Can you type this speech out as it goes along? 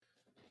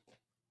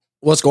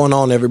What's going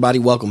on, everybody?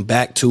 Welcome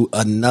back to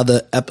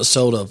another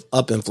episode of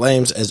Up in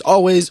Flames. As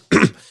always,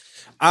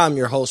 I'm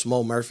your host,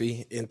 Mo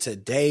Murphy, and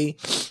today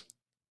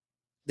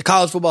the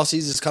college football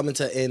season is coming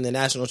to end. The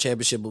national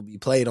championship will be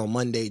played on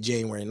Monday,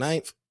 January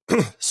 9th.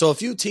 So a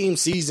few team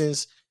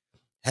seasons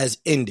has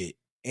ended,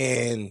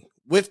 and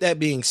with that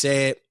being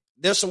said,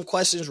 there's some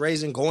questions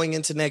raising going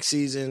into next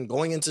season,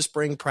 going into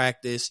spring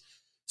practice.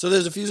 So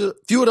there's a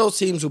few of those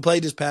teams who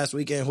played this past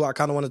weekend who I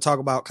kind of want to talk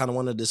about, kind of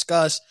want to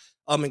discuss.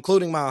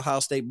 Including my Ohio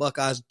State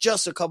Buckeyes.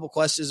 Just a couple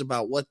questions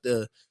about what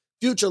the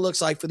future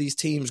looks like for these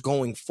teams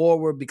going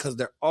forward, because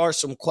there are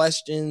some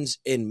questions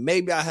and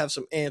maybe I have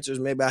some answers.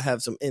 Maybe I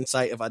have some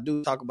insight if I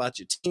do talk about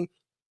your team.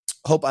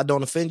 Hope I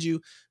don't offend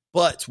you,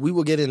 but we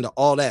will get into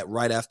all that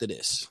right after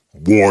this.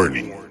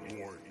 Warning,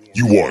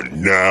 you are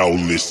now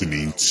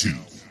listening to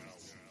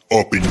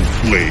Up in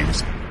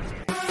Flames.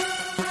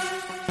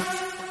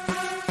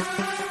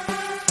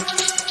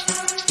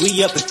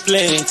 We up in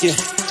flames, yeah.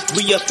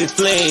 We up in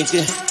flames,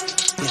 yeah.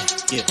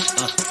 Yeah.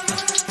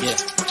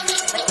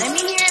 Let me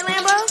hear it,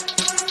 Lambo.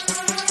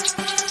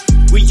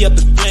 We up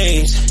in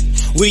flames.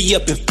 We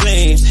up in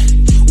flames.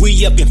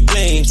 We up in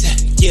flames.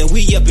 Yeah,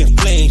 we up in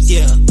flames.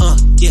 Yeah.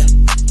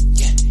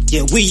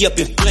 Yeah. We up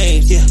in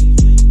flames. Yeah.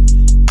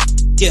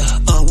 Yeah.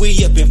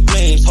 We up in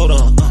flames. Hold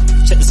on.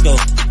 Check this go.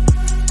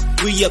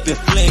 We up in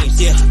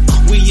flames. Yeah.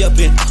 We up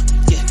in.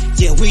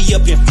 Yeah. We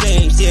up in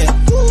flames. Yeah.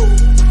 Woo.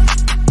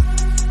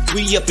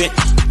 We up in.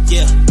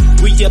 Yeah.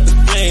 We up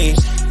in flames.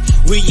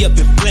 We up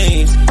in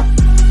flames.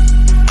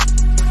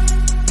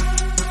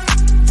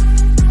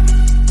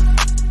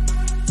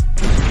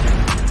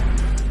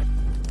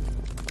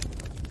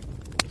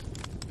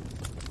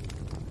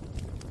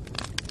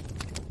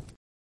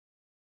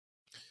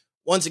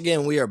 Once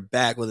again, we are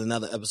back with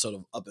another episode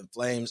of Up in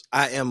Flames.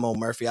 I am Mo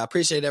Murphy. I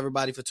appreciate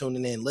everybody for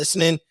tuning in,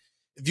 listening.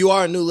 If you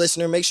are a new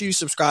listener, make sure you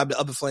subscribe to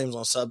Up in Flames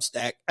on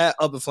Substack at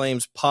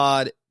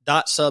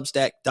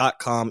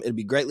upinflamespod.substack.com. It'd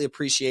be greatly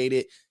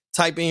appreciated.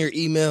 Type in your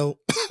email.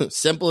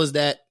 Simple as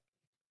that.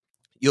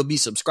 You'll be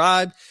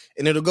subscribed,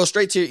 and it'll go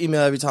straight to your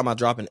email every time I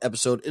drop an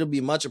episode. It'll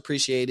be much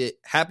appreciated.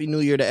 Happy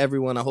New Year to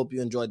everyone. I hope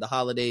you enjoyed the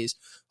holidays.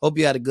 Hope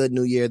you had a good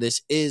New Year.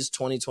 This is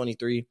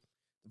 2023.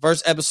 The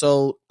first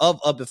episode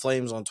of Up in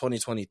Flames on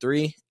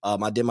 2023.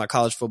 I did my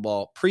college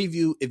football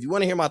preview. If you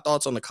want to hear my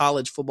thoughts on the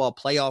college football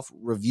playoff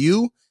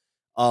review,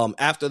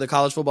 after the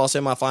college football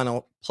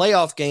semifinal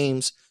playoff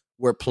games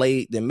were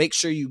played, then make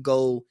sure you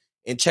go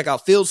and check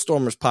out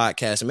Fieldstormers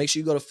Podcast. And make sure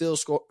you go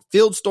to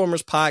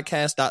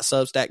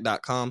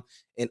fieldstormerspodcast.substack.com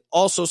and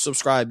also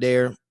subscribe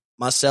there.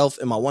 Myself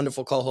and my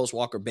wonderful co-host,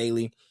 Walker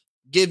Bailey,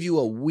 give you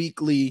a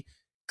weekly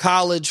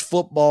college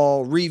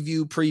football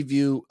review,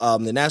 preview.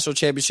 The national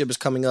championship is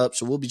coming up,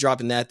 so we'll be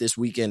dropping that this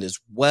weekend as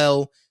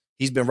well.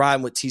 He's been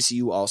riding with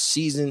TCU all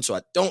season, so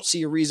I don't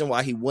see a reason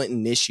why he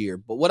wouldn't this year.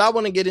 But what I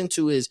want to get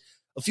into is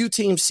a few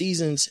team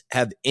seasons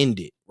have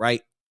ended,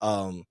 right?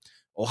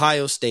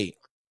 Ohio State,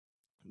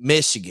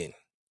 Michigan,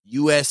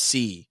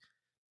 USC,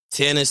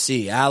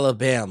 Tennessee,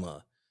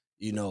 Alabama,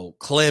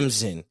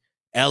 Clemson,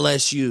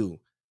 LSU.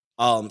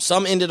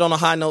 Some ended on a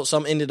high note,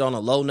 some ended on a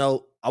low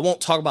note. I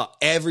won't talk about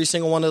every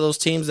single one of those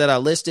teams that I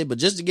listed, but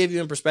just to give you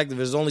in perspective,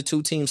 there's only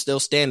two teams still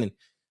standing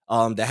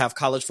that have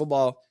college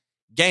football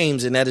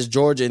games, and that is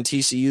Georgia and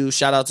TCU.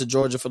 Shout out to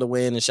Georgia for the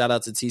win, and shout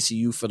out to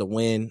TCU for the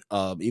win.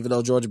 Even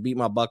though Georgia beat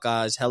my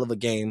Buckeyes, hell of a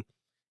game.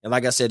 And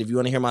like I said, if you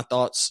want to hear my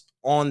thoughts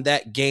on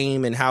that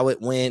game and how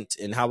it went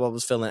and how I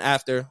was feeling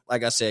after,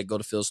 like I said, go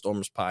to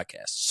Fieldstormers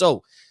Podcast.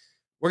 So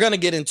we're going to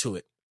get into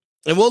it.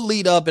 And we'll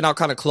lead up, and I'll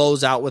kind of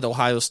close out with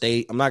Ohio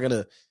State. I'm not going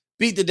to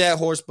beat the dead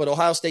horse, but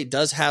Ohio State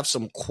does have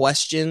some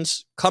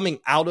questions coming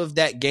out of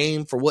that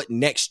game for what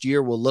next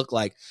year will look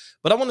like.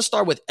 But I want to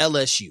start with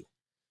LSU.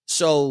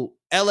 So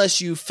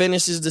LSU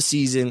finishes the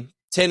season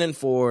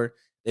 10-4.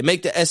 They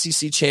make the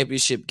SEC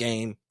championship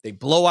game. They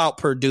blow out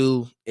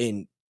Purdue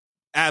in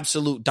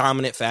absolute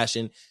dominant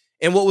fashion.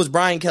 And what was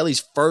Brian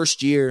Kelly's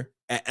first year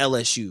at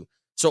LSU.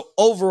 So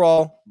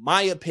overall,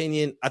 my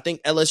opinion, I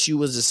think LSU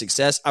was a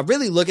success. I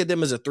really look at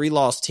them as a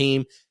 3-loss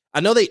team.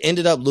 I know they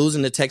ended up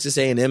losing to Texas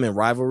A&M in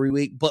rivalry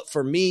week, but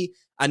for me,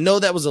 I know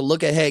that was a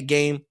look-ahead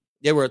game.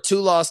 They were a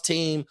 2-loss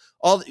team.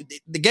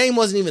 The game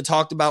wasn't even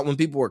talked about when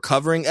people were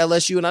covering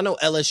LSU, and I know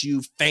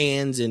LSU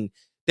fans, and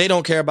they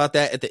don't care about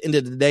that. At the end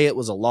of the day, it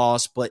was a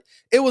loss, but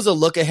it was a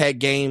look-ahead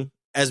game,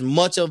 as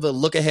much of a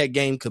look-ahead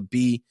game could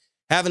be.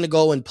 Having to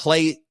go and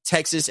play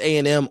Texas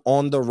A&M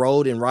on the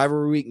road in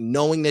rivalry week,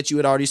 knowing that you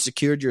had already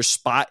secured your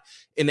spot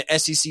in the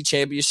SEC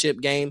championship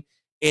game,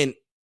 and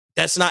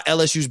that's not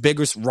LSU's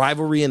biggest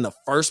rivalry in the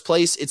first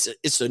place.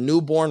 It's a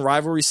newborn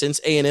rivalry since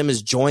A&M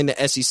has joined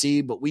the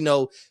SEC, but we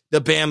know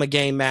the Bama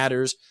game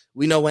matters.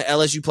 We know when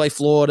LSU play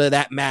Florida,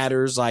 that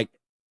matters. Like,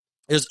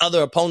 there's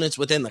other opponents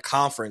within the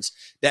conference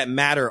that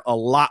matter a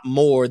lot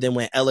more than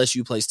when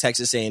LSU plays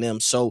Texas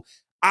A&M. So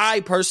I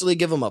personally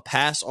give them a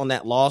pass on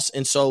that loss,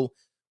 and so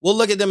we'll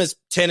look at them as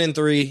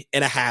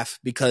 10-3.5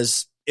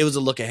 because it was a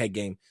look-ahead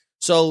game.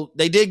 So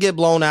they did get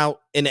blown out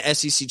in the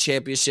SEC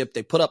championship.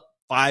 They put up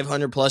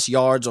 500-plus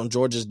yards on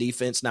Georgia's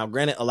defense. Now,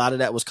 granted, a lot of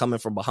that was coming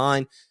from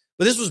behind,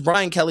 But this was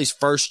Brian Kelly's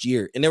first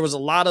year, and there was a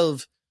lot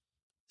of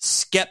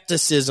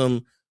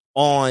skepticism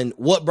on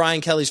what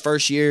Brian Kelly's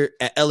first year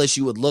at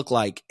LSU would look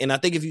like. And I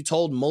think if you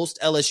told most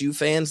LSU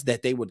fans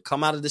that they would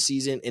come out of the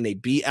season and they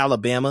beat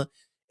Alabama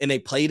and they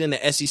played in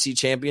the SEC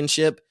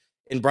championship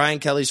in Brian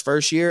Kelly's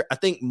first year, I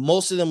think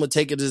most of them would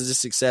take it as a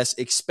success,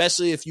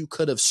 especially if you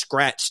could have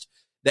scratched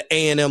the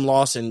A&M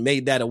loss and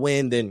made that a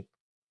win. Then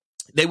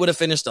they would have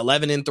finished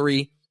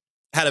 11-3,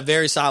 had a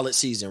very solid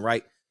season,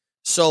 right?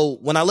 So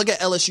when I look at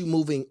LSU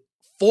moving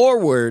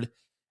forward,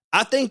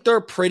 I think they're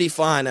pretty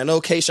fine. I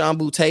know Kayshon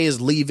Boutte is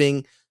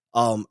leaving.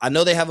 I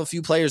know they have a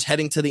few players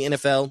heading to the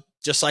NFL,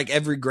 just like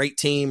every great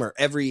team or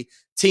every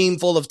team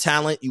full of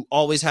talent, you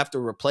always have to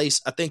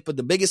replace, I think. But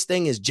the biggest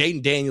thing is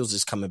Jaden Daniels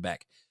is coming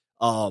back.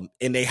 And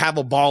they have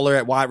a baller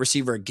at wide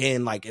receiver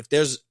again. Like if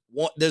there's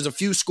a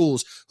few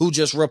schools who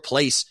just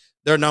replace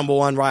their number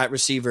one wide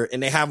receiver,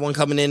 and they have one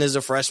coming in as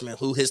a freshman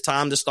who his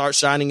time to start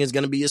shining is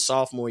going to be his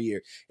sophomore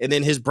year. And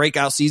then his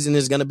breakout season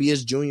is going to be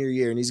his junior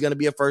year, and he's going to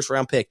be a first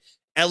round pick.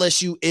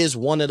 LSU is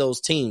one of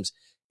those teams.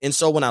 And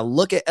so when I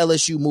look at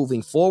LSU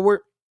moving forward,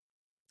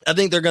 I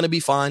think they're going to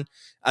be fine.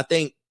 I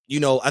think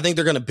they're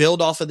going to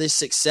build off of this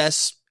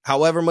success.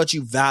 However much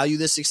you value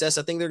this success,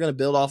 I think they're going to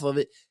build off of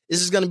it.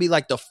 This is going to be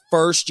like the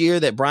first year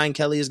that Brian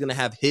Kelly is going to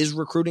have his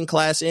recruiting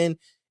class in.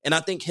 And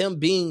I think him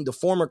being the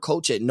former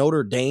coach at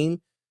Notre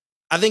Dame,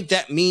 I think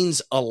that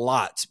means a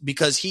lot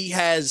because he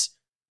has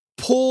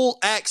pull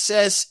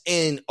access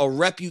and a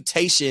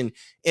reputation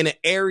in an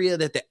area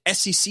that the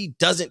SEC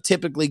doesn't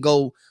typically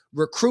go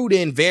recruit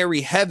in very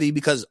heavy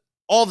because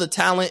all the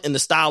talent and the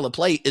style of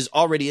play is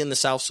already in the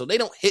South. So they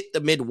don't hit the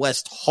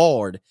Midwest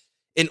hard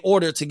in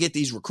order to get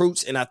these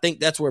recruits. And I think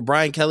that's where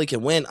Brian Kelly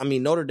can win. I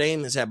mean, Notre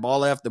Dame has had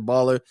baller after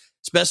baller,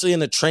 especially in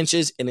the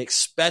trenches and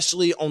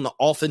especially on the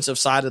offensive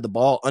side of the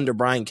ball under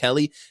Brian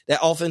Kelly. That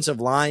offensive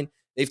line,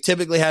 they've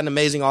typically had an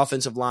amazing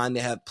offensive line.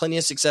 They have plenty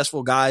of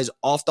successful guys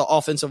off the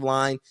offensive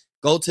line,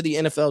 go to the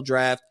NFL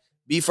draft,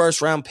 be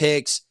first round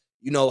picks,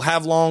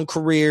 have long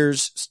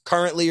careers,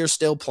 currently are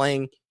still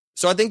playing.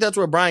 So I think that's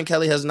where Brian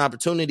Kelly has an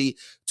opportunity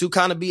to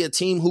kind of be a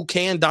team who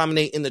can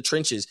dominate in the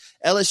trenches.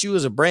 LSU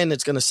is a brand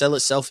that's going to sell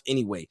itself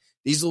anyway.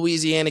 These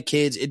Louisiana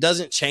kids, it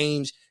doesn't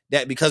change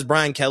that because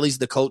Brian Kelly's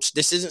the coach.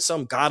 This isn't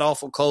some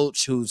god-awful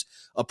coach who's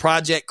a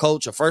project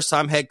coach, a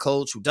first-time head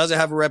coach, who doesn't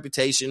have a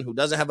reputation, who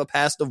doesn't have a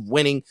past of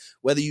winning.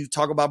 Whether you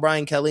talk about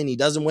Brian Kelly and he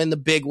doesn't win the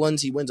big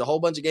ones, he wins a whole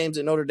bunch of games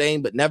at Notre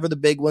Dame, but never the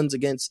big ones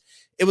against.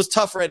 It was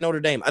tougher at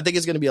Notre Dame. I think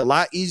it's going to be a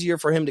lot easier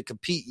for him to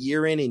compete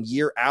year in and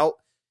year out.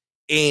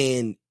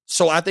 And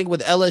so I think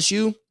with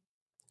LSU,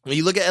 when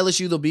you look at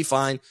LSU, they'll be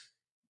fine.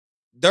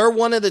 They're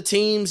one of the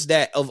teams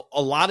that of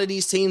a lot of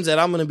these teams that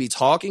I'm going to be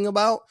talking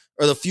about,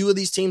 or the few of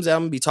these teams that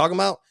I'm going to be talking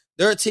about,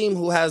 they're a team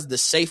who has the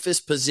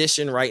safest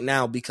position right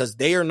now because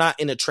they are not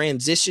in a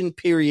transition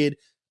period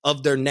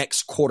of their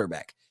next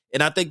quarterback.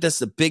 And I think that's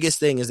the biggest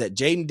thing is that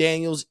Jaden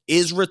Daniels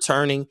is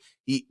returning.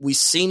 We've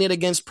seen it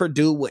against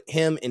Purdue, what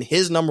him and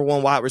his number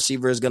one wide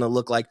receiver is going to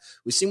look like.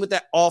 We've seen what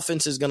that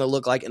offense is going to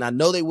look like. And I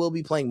know they will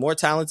be playing more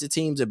talented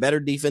teams and better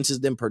defenses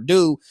than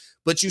Purdue,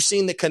 but you've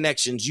seen the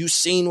connections. You've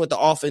seen what the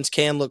offense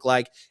can look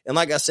like. And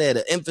like I said,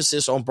 an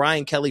emphasis on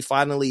Brian Kelly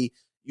finally,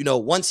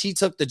 once he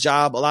took the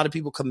job, a lot of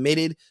people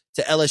committed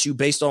to LSU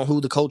based on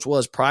who the coach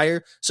was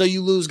prior. So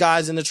you lose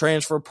guys in the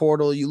transfer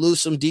portal. You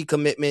lose some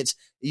decommitments.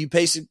 You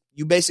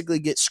basically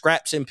get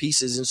scraps and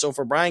pieces. And so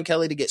for Brian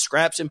Kelly to get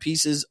scraps and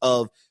pieces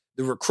of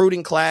the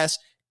recruiting class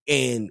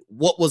and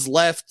what was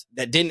left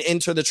that didn't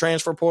enter the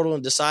transfer portal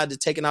and decide to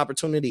take an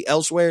opportunity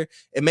elsewhere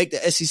and make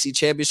the SEC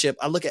championship,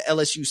 I look at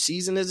LSU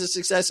season as a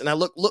success. And I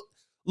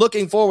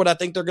looking forward, I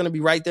think they're going to be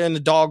right there in the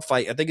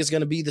dogfight. I think it's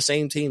going to be the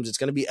same teams. It's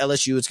going to be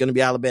LSU. It's going to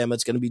be Alabama.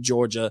 It's going to be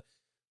Georgia.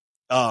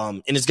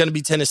 And it's going to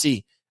be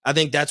Tennessee. I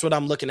think that's what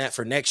I'm looking at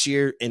for next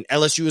year. And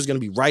LSU is going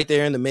to be right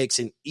there in the mix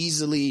and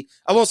easily,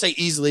 I won't say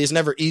easily, it's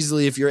never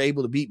easily if you're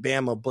able to beat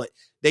Bama, but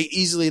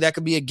that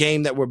could be a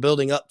game that we're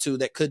building up to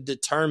that could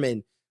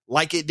determine,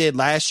 like it did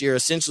last year,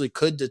 essentially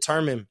could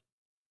determine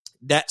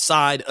that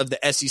side of the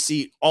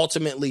SEC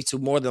ultimately to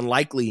more than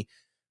likely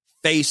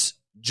face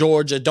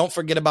Georgia. Don't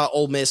forget about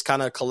Ole Miss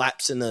kind of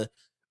collapse in the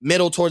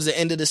middle towards the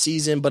end of the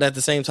season, but at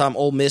the same time,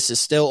 Ole Miss is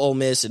still Ole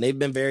Miss, and they've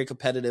been very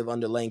competitive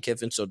under Lane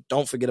Kiffin, so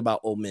don't forget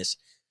about Ole Miss.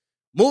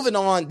 Moving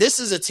on, this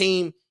is a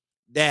team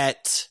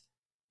that,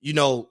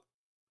 I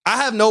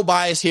have no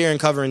bias here in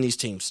covering these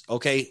teams,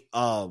 okay?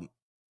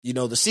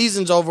 The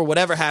season's over.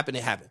 Whatever happened,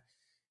 it happened.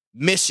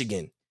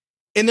 Michigan.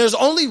 And there's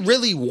only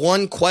really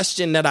one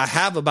question that I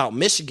have about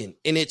Michigan,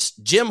 and it's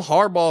Jim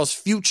Harbaugh's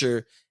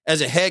future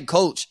as a head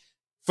coach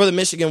for the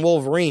Michigan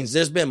Wolverines.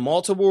 There's been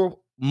multiple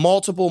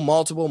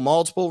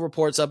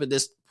reports up at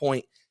this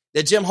point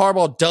that Jim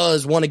Harbaugh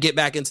does want to get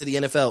back into the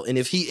NFL. And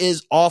if he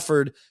is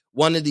offered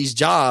one of these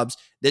jobs,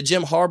 that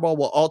Jim Harbaugh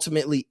will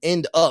ultimately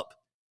end up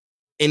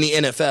in the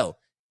NFL.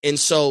 And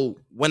so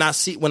when I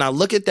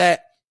look at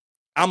that,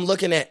 I'm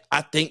looking at,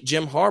 I think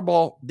Jim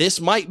Harbaugh, this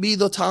might be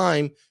the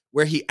time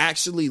where he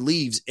actually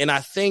leaves. And I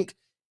think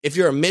if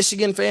you're a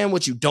Michigan fan,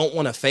 what you don't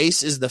want to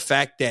face is the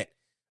fact that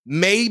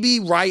maybe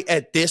right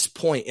at this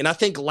point. And I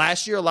think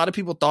last year, a lot of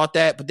people thought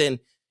that, but then,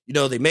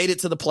 they made it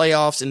to the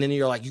playoffs, and then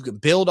you're like, you can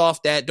build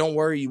off that. Don't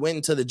worry. You went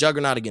into the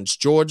juggernaut against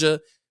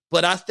Georgia.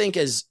 But I think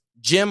as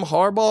Jim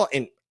Harbaugh,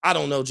 and I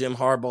don't know Jim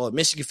Harbaugh,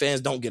 Michigan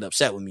fans don't get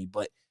upset with me,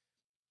 but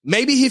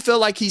maybe he feel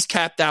like he's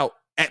capped out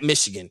at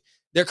Michigan.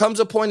 There comes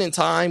a point in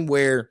time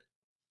where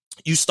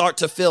you start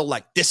to feel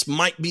like this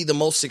might be the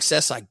most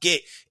success I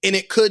get, and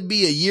it could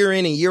be a year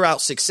in and year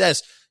out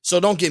success. So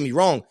don't get me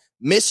wrong.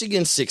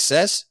 Michigan's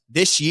success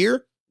this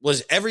year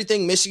was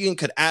everything Michigan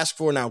could ask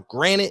for. Now,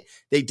 granted,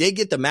 they did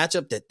get the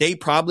matchup that they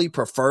probably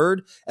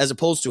preferred as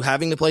opposed to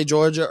having to play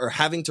Georgia or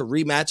having to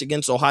rematch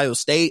against Ohio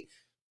State.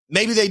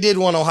 Maybe they did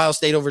want Ohio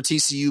State over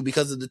TCU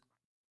because of the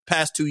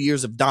past 2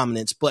 years of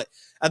dominance. But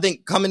I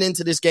think coming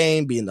into this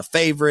game, being the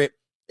favorite,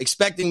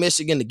 expecting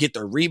Michigan to get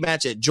their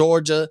rematch at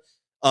Georgia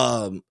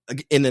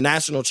in the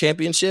national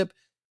championship.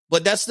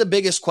 But that's the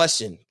biggest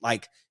question.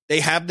 Like,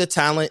 they have the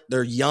talent.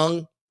 They're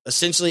young,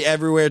 essentially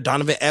everywhere.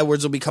 Donovan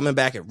Edwards will be coming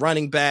back at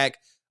running back.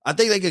 I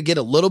think they could get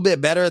a little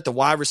bit better at the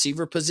wide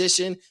receiver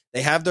position.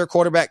 They have their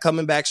quarterback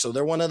coming back, so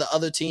they're one of the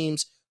other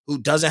teams who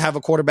doesn't have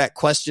a quarterback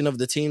question of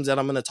the teams that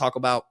I'm going to talk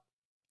about.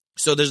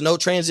 So there's no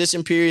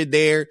transition period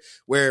there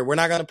where we're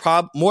not going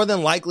to more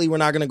than likely we're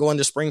not going to go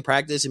into spring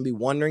practice and be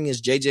wondering,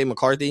 is JJ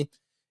McCarthy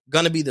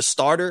going to be the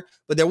starter?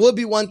 But there would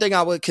be one thing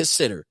I would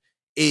consider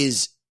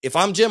is if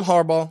I'm Jim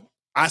Harbaugh,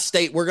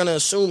 we're going to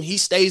assume he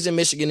stays in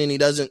Michigan and he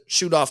doesn't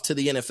shoot off to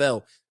the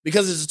NFL,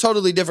 because it's a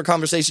totally different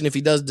conversation if he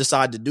does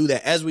decide to do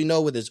that. As we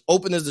know, with as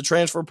open as the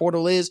transfer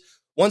portal is,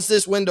 once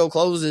this window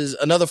closes,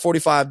 another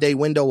 45-day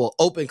window will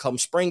open come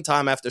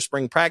springtime after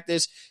spring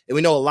practice. And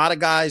we know a lot of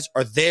guys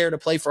are there to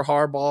play for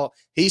Harbaugh.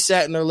 He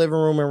sat in their living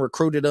room and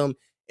recruited them.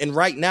 And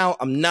right now,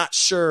 I'm not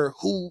sure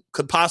who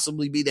could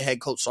possibly be the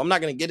head coach. So I'm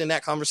not going to get in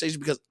that conversation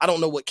because I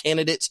don't know what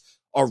candidates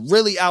are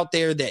really out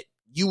there that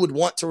you would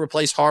want to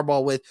replace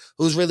Harbaugh with,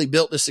 who's really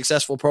built a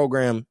successful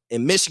program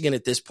in Michigan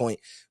at this point.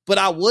 But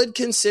I would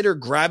consider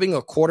grabbing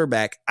a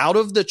quarterback out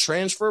of the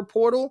transfer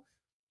portal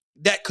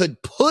that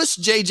could push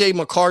JJ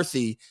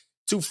McCarthy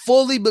to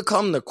fully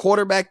become the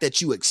quarterback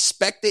that you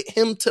expected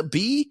him to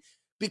be,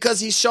 because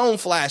he's shown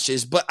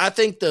flashes. But I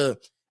think the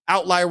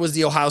outlier was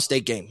the Ohio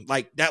State game.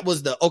 Like, that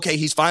was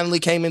he's finally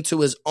came into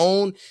his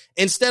own,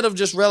 instead of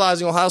just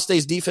realizing Ohio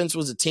State's defense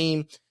was a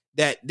team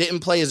that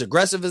didn't play as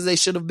aggressive as they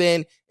should have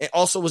been. It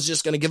also was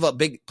just going to give up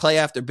big play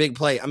after big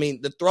play. I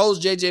mean, the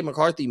throws JJ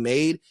McCarthy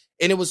made,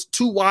 and it was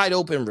two wide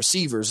open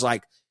receivers,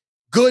 like,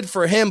 good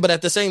for him. But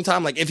at the same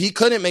time, like, if he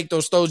couldn't make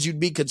those throws, you'd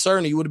be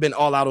concerned. You would have been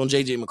all out on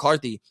JJ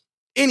McCarthy.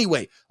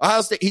 Anyway,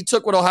 Ohio State, he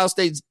took what Ohio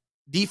State's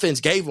defense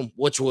gave him,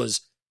 which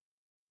was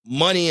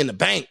money in the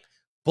bank.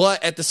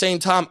 But at the same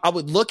time, I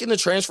would look in the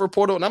transfer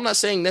portal, and I'm not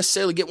saying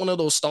necessarily get one of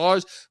those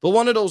stars, but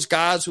one of those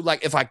guys who,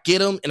 like, if I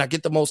get him and I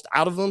get the most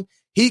out of him,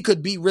 he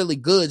could be really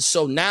good.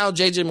 So now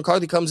JJ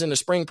McCarthy comes into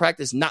spring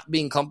practice not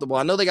being comfortable.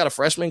 I know they got a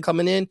freshman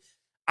coming in.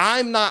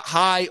 I'm not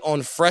high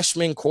on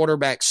freshman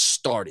quarterbacks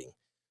starting.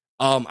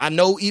 I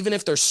know even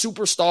if they're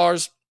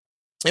superstars,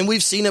 and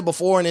we've seen it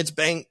before and it's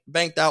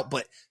banked out,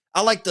 but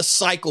I like the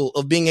cycle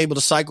of being able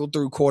to cycle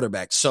through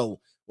quarterbacks. So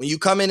when you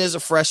come in as a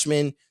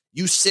freshman,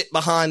 you sit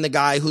behind the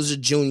guy who's a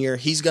junior.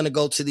 He's going to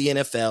go to the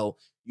NFL.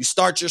 You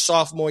start your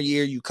sophomore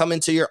year. You come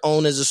into your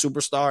own as a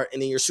superstar.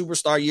 And in your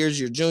superstar years,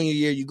 your junior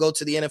year, you go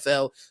to the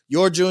NFL.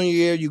 Your junior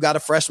year, you got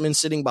a freshman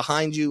sitting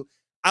behind you.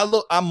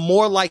 I'm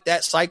more like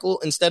that cycle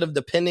instead of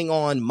depending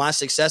on my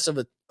success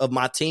of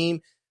my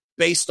team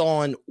based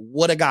on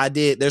what a guy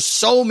did. There's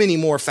so many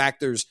more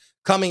factors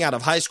coming out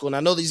of high school. And I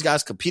know these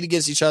guys compete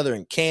against each other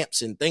in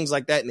camps and things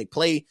like that. And they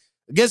play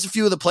against a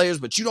few of the players,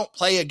 but you don't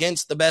play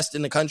against the best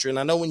in the country. And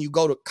I know when you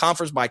go to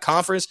conference by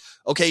conference,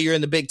 okay, you're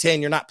in the Big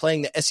Ten, you're not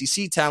playing the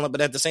SEC talent,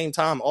 but at the same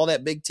time, all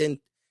that Big Ten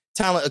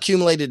talent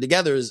accumulated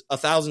together is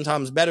 1,000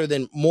 times better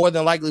than more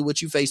than likely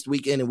what you faced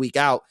week in and week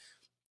out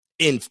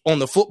on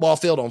the football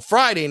field on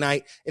Friday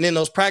night. And in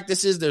those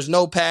practices, there's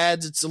no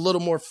pads. It's a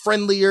little more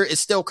friendlier.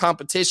 It's still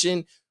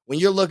competition. When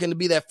you're looking to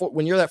be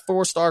when you're that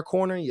 4-star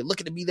corner, you're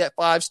looking to be that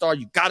 5-star,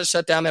 you got to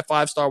shut down that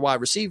 5-star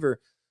wide receiver.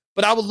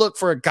 But I would look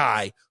for a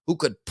guy who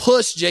could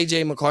push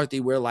JJ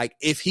McCarthy where, like,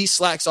 if he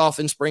slacks off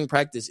in spring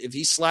practice, if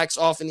he slacks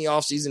off in the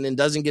offseason and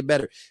doesn't get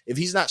better, if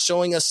he's not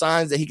showing us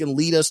signs that he can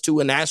lead us to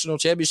a national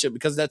championship,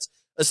 because that's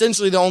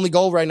essentially the only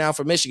goal right now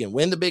for Michigan,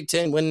 win the Big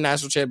Ten, win the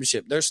national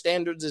championship. Their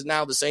standards is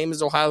now the same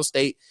as Ohio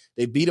State.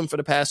 They beat them for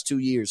the past 2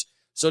 years.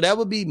 So that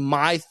would be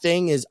my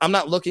thing. Is I'm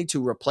not looking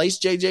to replace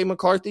JJ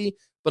McCarthy,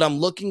 but I'm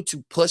looking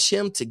to push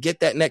him to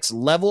get that next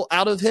level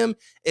out of him.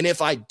 And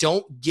if I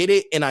don't get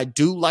it, and I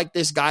do like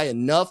this guy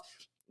enough,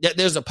 that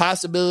there's a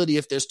possibility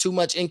if there's too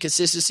much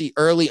inconsistency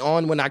early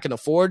on when I can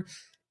afford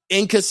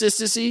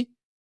inconsistency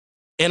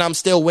and I'm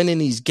still winning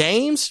these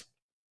games,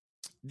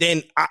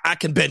 then I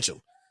can bench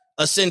him,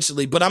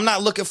 essentially. But I'm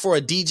not looking for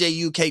a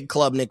DJ UK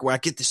Klubnik where I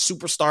get the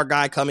superstar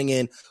guy coming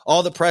in,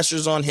 all the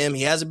pressure's on him.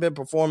 He hasn't been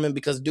performing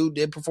because dude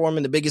did perform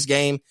in the biggest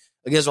game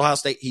against Ohio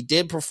State. He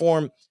did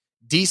perform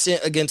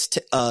decent against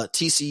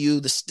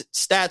TCU. The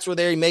stats were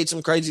there. He made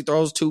some crazy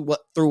throws through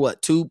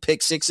 2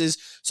 pick sixes.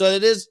 So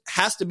it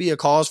has to be a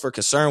cause for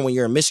concern when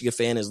you're a Michigan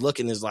fan is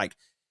like,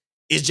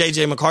 is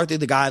J.J. McCarthy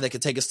the guy that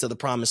could take us to the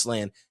promised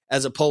land,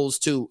 as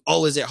opposed to,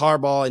 is it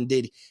Harbaugh, and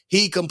did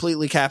he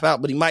completely cap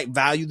out? But he might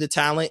value the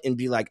talent and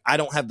be like, I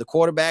don't have the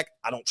quarterback.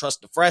 I don't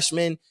trust the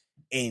freshman.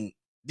 And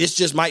this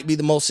just might be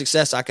the most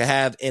success I could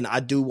have. And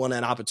I do want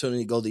an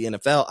opportunity to go to the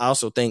NFL. I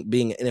also think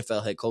being an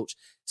NFL head coach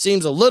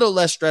seems a little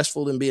less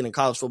stressful than being a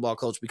college football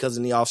coach, because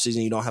in the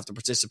offseason, you don't have to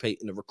participate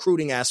in the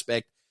recruiting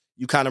aspect.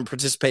 You kind of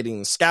participate in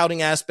the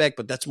scouting aspect,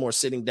 but that's more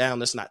sitting down.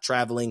 That's not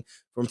traveling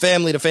from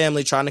family to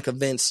family, trying to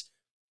convince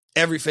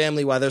every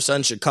family why their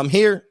son should come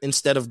here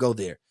instead of go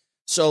there.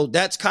 So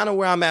that's kind of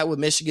where I'm at with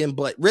Michigan.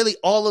 But really,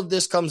 all of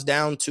this comes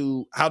down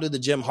to, how do the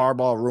Jim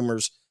Harbaugh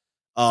rumors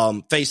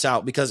face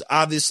out? Because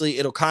obviously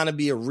it'll kind of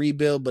be a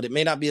rebuild, but it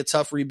may not be a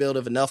tough rebuild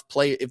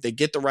if they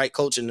get the right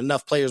coach and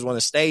enough players want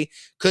to stay.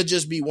 Could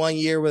just be 1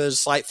 year where there's a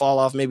slight fall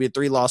off, maybe a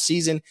 3-loss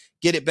season,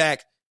 get it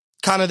back,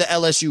 kind of the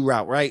LSU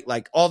route, right?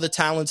 Like, all the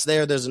talent's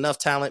there's enough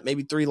talent,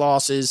 maybe 3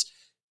 losses,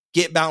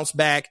 get bounced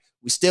back.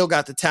 We still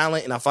got the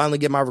talent, and I finally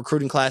get my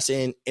recruiting class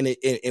in,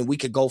 and we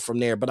could go from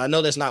there. But I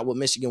know that's not what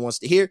Michigan wants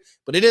to hear,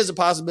 but it is a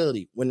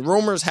possibility. When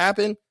rumors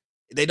happen,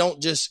 they don't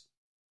just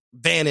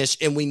vanish,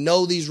 and we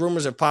know these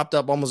rumors have popped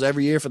up almost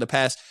every year for the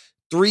past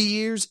 3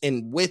 years,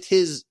 and with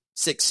his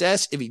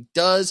success, if he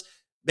does,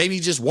 maybe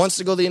he just wants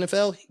to go to the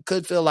NFL, he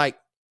could feel like,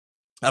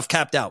 I've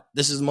capped out.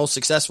 This is the most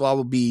successful I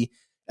will be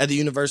at the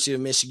University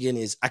of Michigan.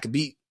 Is I could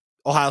beat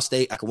Ohio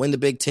State, I could win the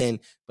Big Ten,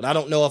 but I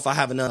don't know if I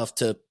have enough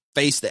to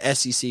face the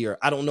SEC, or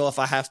I don't know if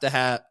I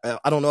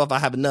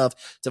have enough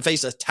to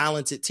face a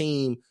talented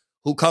team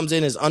who comes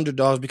in as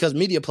underdogs, because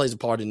media plays a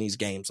part in these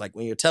games. Like,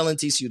 when you're telling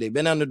TCU they've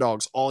been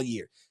underdogs all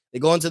year, they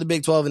go into the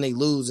Big 12 and they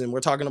lose, and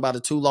we're talking about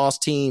a 2-loss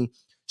team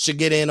should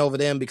get in over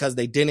them because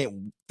they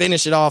didn't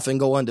finish it off and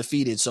go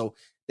undefeated. So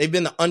they've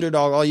been the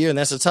underdog all year, and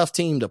that's a tough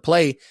team to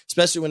play,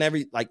 especially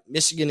when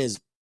Michigan has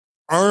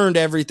earned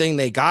everything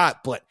they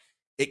got, but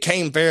it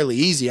came fairly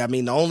easy. I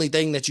mean, the only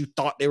thing that you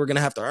thought they were going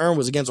to have to earn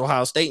was against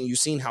Ohio State, and you've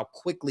seen how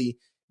quickly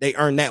they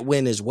earned that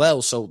win as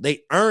well. So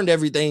they earned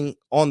everything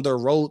on their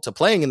road to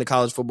playing in the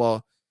college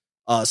football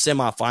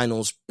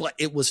semifinals, but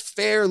it was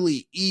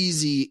fairly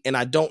easy, and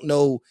I don't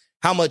know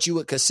how much you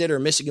would consider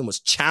Michigan was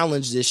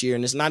challenged this year,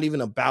 and it's not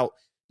even about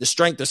the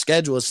strength of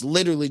schedule. It's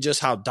literally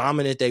just how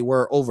dominant they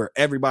were over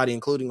everybody,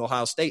 including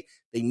Ohio State.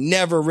 They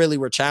never really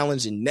were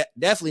challenged, and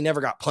definitely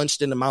never got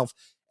punched in the mouth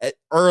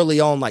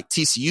early on like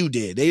TCU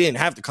did. They didn't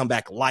have to come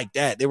back like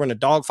that. They were in a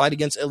dogfight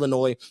against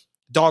Illinois,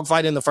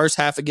 dogfight in the first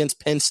half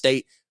against Penn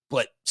State,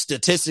 but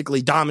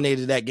statistically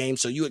dominated that game,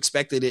 so you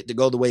expected it to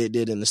go the way it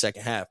did in the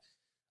second half.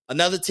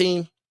 Another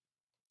team,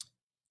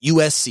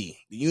 USC,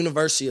 the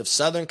University of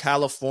Southern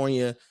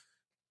California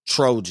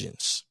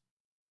Trojans.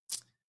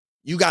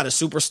 You got a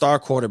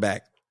superstar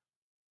quarterback.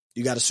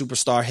 You got a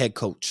superstar head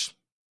coach.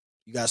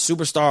 You got a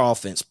superstar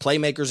offense,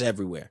 playmakers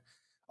everywhere.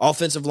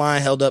 Offensive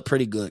line held up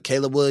pretty good.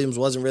 Caleb Williams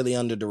wasn't really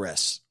under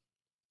duress.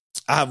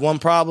 I have one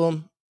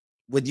problem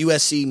with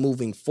USC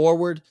moving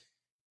forward,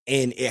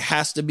 and it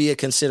has to be a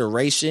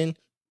consideration.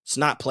 It's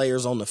not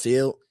players on the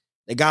field.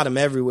 They got them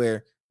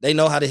everywhere. They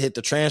know how to hit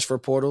the transfer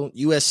portal.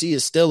 USC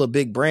is still a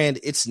big brand.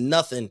 It's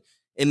nothing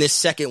in this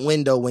second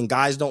window when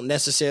guys don't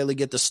necessarily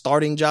get the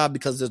starting job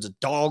because there's a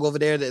dog over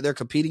there that they're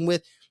competing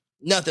with.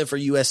 Nothing for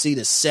USC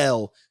to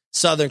sell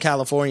Southern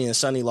California and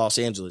sunny Los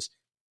Angeles.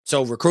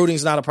 So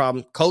recruiting's not a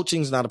problem.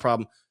 Coaching's not a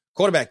problem.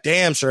 Quarterback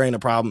damn sure ain't a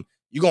problem.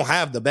 You're going to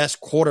have the best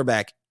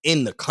quarterback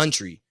in the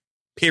country,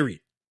 period.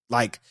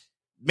 Like,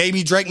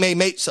 maybe Drake may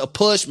make a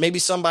push. Maybe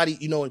somebody,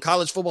 in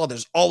college football,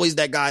 there's always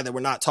that guy that we're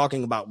not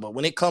talking about. But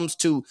when it comes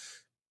to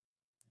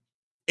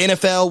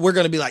NFL, we're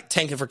going to be like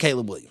tanking for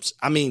Caleb Williams.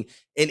 I mean,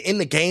 in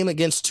the game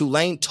against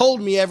Tulane,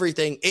 told me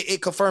everything.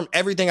 It confirmed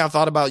everything I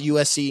thought about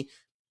USC,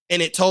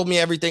 and it told me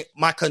everything,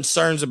 my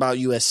concerns about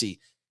USC.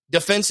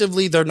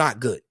 Defensively, they're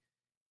not good.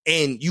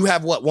 And you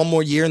have one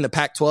more year in the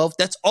Pac-12.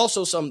 That's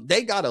also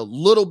they got a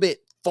little bit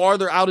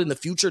farther out in the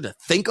future to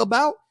think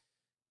about.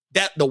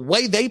 That the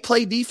way they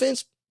play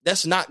defense,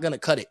 that's not going to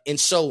cut it. And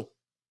so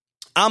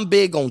I'm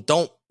big on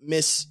don't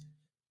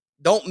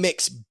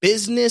mix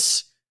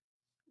business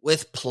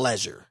with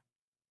pleasure.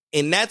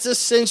 And that's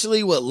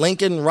essentially what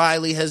Lincoln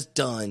Riley has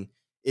done,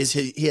 is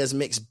he has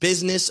mixed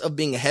business of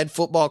being a head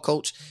football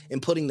coach and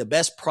putting the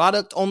best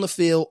product on the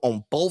field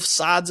on both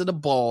sides of the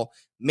ball,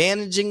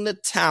 managing the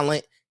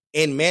talent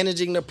and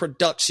managing the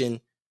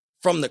production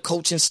from the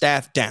coaching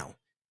staff down.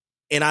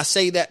 And I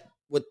say that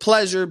with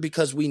pleasure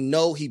because we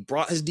know he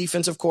brought his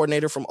defensive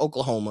coordinator from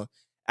Oklahoma,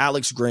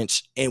 Alex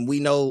Grinch, and we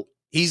know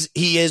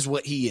he is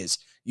what he is.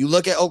 You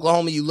look at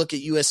Oklahoma, you look at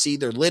USC,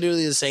 they're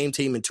literally the same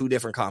team in 2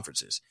 different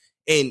conferences.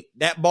 And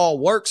that ball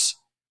works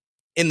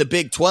in the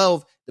Big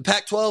 12. The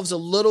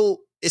Pac-12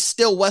 it's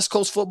still West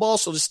Coast football,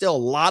 so there's still a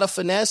lot of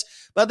finesse.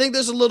 But I think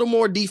there's a little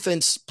more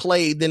defense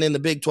played than in the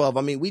Big 12.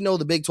 I mean, we know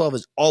the Big 12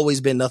 has always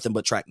been nothing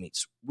but track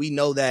meets. We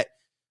know that.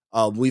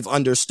 We've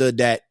understood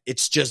that.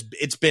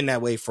 It's been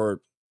that way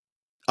for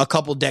a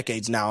couple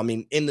decades now. I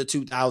mean, in the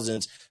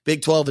 2000s,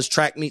 Big 12 is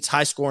track meets,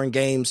 high-scoring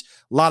games,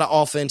 a lot of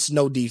offense,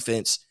 no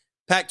defense.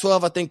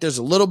 Pac-12, I think there's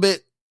a little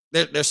bit.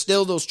 There's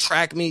still those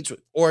track meets.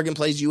 Oregon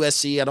plays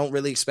USC. I don't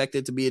really expect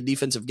it to be a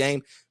defensive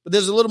game, but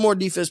there's a little more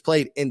defense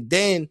played. And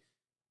then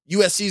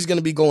USC is going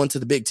to be going to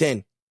the Big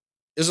Ten.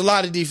 There's a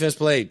lot of defense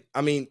played.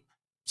 I mean,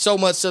 so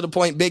much to the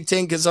point Big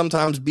Ten can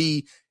sometimes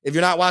be, if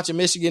you're not watching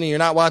Michigan and you're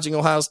not watching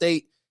Ohio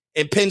State,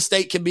 and Penn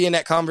State can be in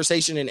that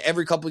conversation, and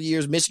every couple of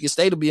years, Michigan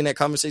State will be in that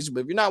conversation.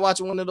 But if you're not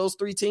watching one of those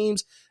three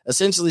teams,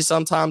 essentially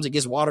sometimes it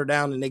gets watered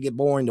down and they get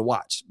boring to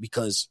watch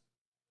because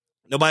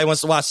nobody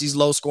wants to watch these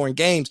low-scoring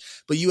games.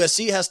 But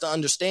USC has to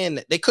understand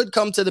that they could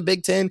come to the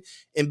Big Ten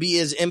and be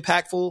as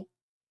impactful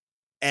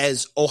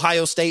as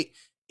Ohio State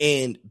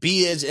and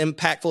be as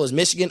impactful as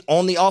Michigan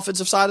on the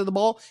offensive side of the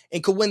ball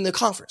and could win the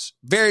conference.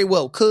 Very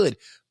well could.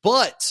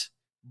 But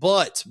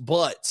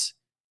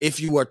if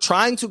you are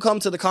trying to come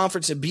to the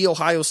conference and be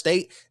Ohio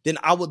State, then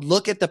I would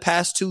look at the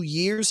past 2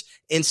 years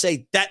and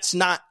say,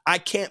 I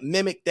can't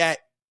mimic that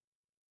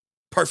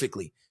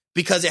perfectly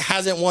because it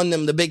hasn't won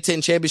them the Big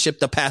Ten championship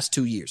the past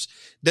 2 years.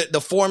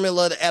 The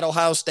formula at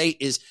Ohio State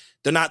is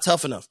they're not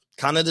tough enough.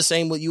 Kind of the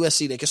same with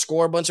USC. They can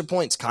score a bunch of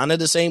points. Kind of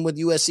the same with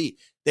USC.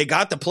 They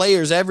got the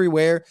players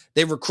everywhere.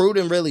 They recruit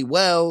them really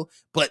well,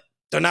 but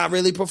they're not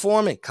really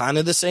performing. Kind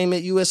of the same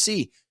at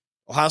USC.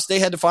 Ohio State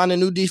had to find a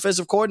new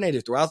defensive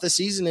coordinator throughout the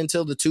season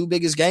until the two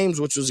biggest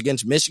games, which was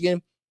against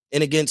Michigan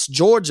and against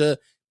Georgia.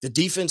 The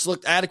defense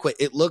looked adequate.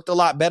 It looked a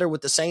lot better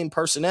with the same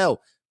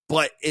personnel,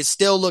 but it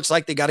still looks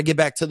like they got to get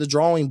back to the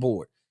drawing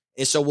board.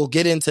 And so we'll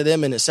get into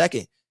them in a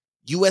second.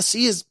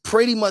 USC is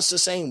pretty much the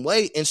same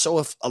way. And so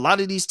if a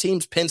lot of these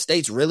teams, Penn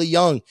State's really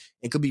young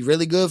and could be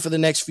really good for the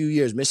next few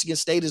years. Michigan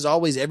State is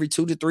always every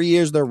 2 to 3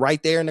 years, they're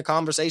right there in the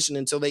conversation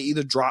until they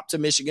either drop to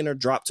Michigan or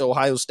drop to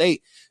Ohio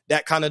State.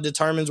 That kind of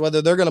determines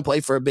whether they're going to play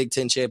for a Big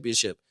Ten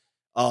championship.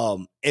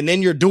 And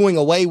then you're doing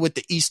away with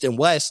the East and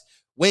West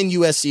when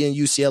USC and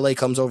UCLA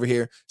comes over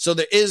here. So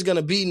there is going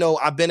to be no,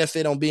 I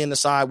benefit on being the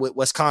side with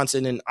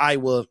Wisconsin and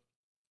Iowa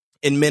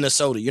in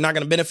Minnesota. You're not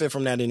going to benefit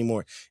from that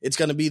anymore. It's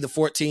going to be the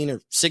 14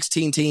 or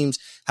 16 teams,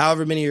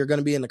 however many are going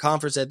to be in the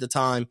conference at the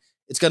time.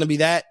 It's going to be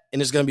that,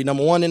 and it's going to be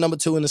number 1 and number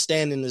 2 in the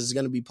standing is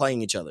going to be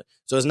playing each other.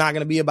 So it's not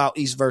going to be about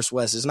East versus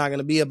West. It's not going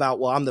to be about,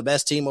 well, I'm the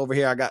best team over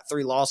here. I got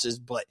 3 losses,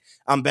 but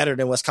I'm better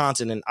than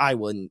Wisconsin and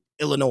Iowa and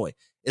Illinois.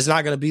 It's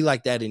not going to be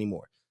like that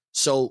anymore.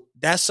 So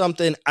that's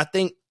something I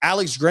think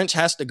Alex Grinch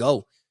has to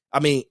go. I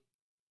mean,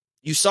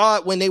 you saw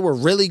it when they were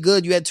really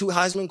good. You had 2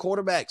 Heisman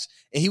quarterbacks,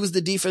 and he was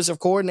the defensive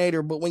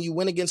coordinator. But when you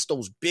went against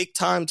those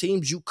big-time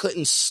teams, you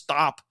couldn't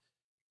stop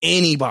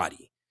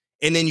anybody.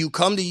 And then you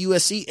come to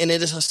USC, and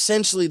it is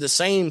essentially the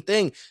same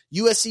thing.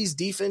 USC's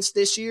defense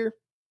this year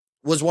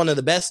was one of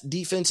the best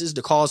defenses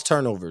to cause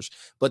turnovers.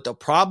 But the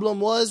problem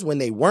was when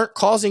they weren't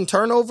causing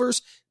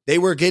turnovers, they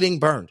were getting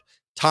burned.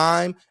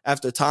 Time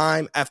after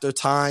time after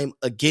time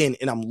again.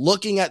 And I'm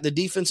looking at the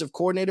defensive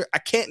coordinator. I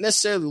can't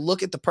necessarily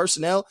look at the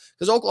personnel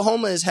because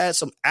Oklahoma has had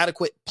some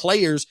adequate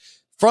players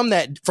from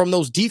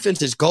those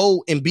defenses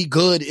go and be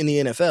good in the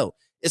NFL.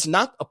 It's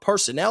not a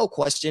personnel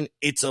question.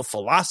 It's a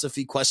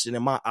philosophy question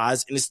in my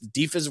eyes, and it's the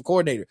defensive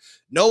coordinator.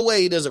 No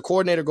way does a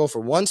coordinator go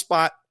from one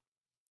spot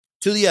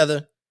to the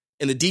other,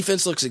 and the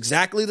defense looks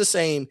exactly the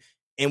same,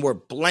 and we're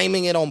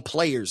blaming it on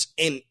players.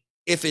 And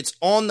if it's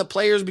on the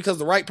players because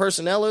the right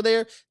personnel are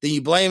there, then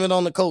you blame it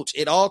on the coach.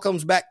 It all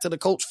comes back to the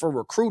coach for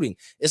recruiting.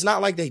 It's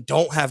not like they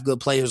don't have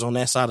good players on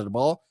that side of the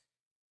ball.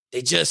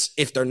 They just,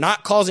 if they're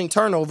not causing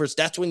turnovers,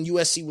 that's when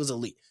USC was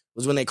elite,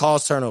 was when they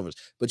caused turnovers.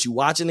 But you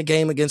watching the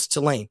game against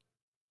Tulane,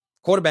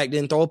 quarterback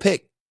didn't throw a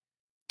pick.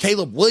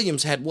 Caleb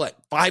Williams had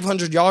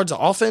 500 yards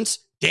of offense,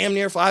 damn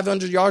near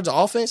 500 yards of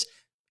offense,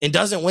 and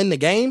doesn't win the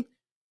game?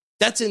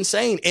 That's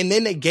insane. And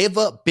then they gave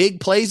up big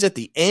plays at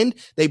the end.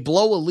 They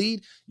blow a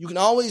lead. You can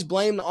always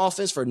blame the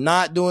offense for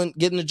not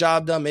getting the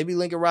job done. Maybe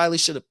Lincoln Riley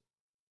should have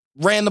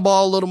ran the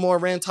ball a little more,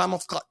 ran time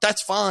off the clock.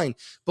 That's fine.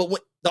 But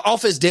when the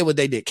offense did what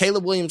they did.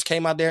 Caleb Williams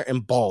came out there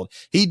and balled.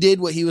 He did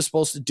what he was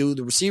supposed to do.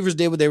 The receivers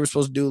did what they were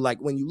supposed to do. Like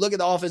when you look at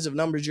the offensive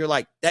numbers, you're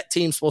like, that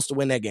team's supposed to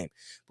win that game.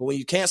 But when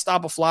you can't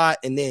stop a fly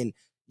and then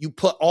you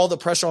put all the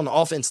pressure on the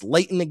offense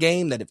late in the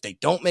game that if they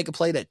don't make a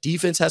play, that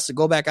defense has to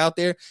go back out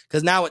there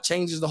because now it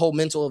changes the whole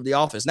mental of the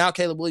offense. Now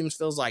Caleb Williams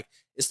feels like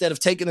instead of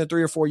taking the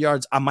 3 or 4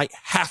 yards, I might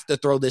have to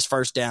throw this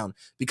first down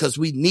because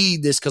we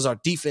need this because our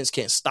defense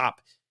can't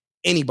stop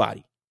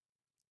anybody.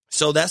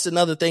 So that's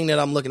another thing that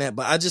I'm looking at.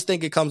 But I just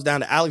think it comes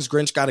down to Alex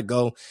Grinch got to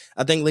go.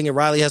 I think Lincoln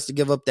Riley has to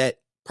give up that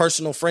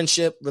personal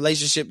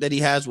relationship that he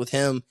has with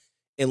him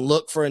and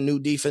look for a new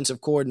defensive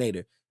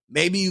coordinator.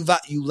 Maybe you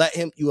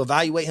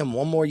evaluate him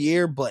one more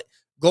year, but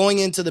going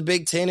into the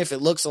Big Ten, if it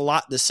looks a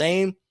lot the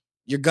same,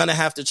 you're going to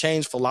have to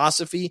change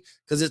philosophy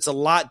because it's a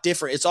lot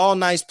different. It's all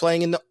nice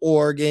playing in the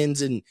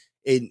Oregons and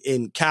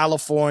in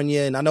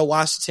California. And I know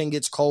Washington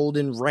gets cold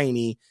and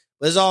rainy,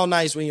 but it's all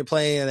nice when you're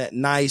playing in that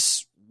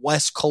nice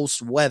West Coast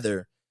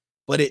weather.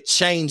 But it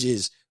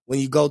changes when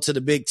you go to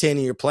the Big Ten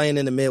and you're playing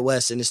in the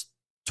Midwest and it's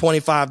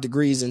 25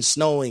 degrees and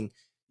snowing,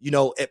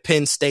 at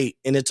Penn State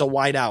and it's a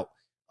whiteout.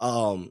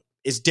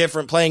 It's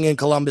different playing in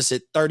Columbus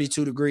at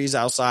 32 degrees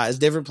outside. It's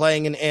different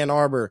playing in Ann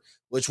Arbor,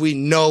 which we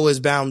know is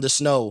bound to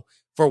snow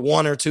for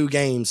 1 or 2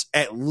 games,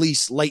 at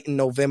least late in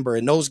November.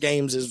 And those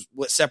games is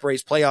what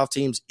separates playoff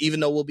teams, even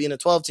though we'll be in a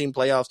 12-team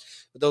playoffs.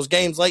 But those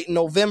games late in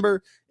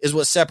November is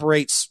what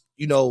separates,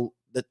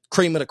 the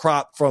cream of the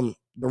crop from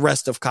the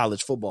rest of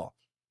college football.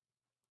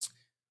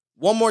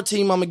 One more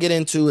team I'm going to get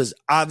into is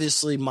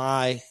obviously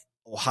my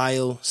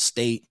Ohio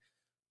State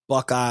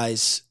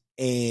Buckeyes.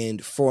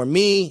 And for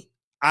me,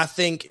 I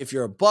think if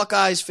you're a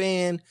Buckeyes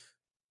fan,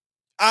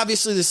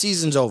 obviously the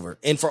season's over.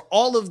 And for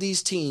all of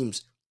these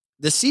teams,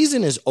 the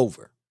season is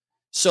over.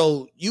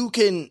 So you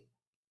can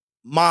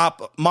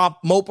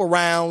mope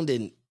around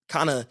and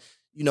kind of,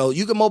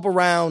 you can mope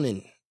around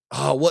and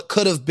what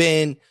could have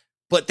been,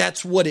 but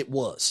that's what it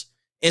was.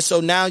 And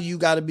so now you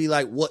got to be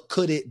like, what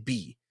could it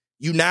be?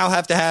 You now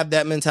have to have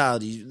that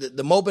mentality.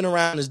 The moping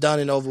around is done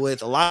and over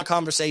with. A lot of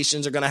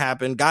conversations are going to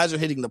happen. Guys are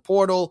hitting the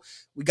portal.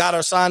 We got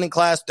our signing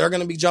class. They're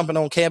going to be jumping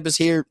on campus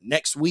here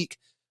next week.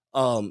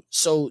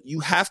 So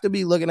you have to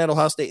be looking at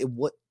Ohio State and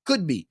what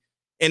could be.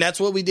 And that's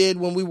what we did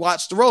when we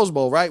watched the Rose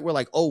Bowl, right? We're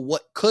like, oh,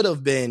 what could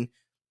have been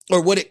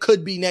or what it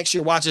could be next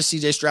year. Watching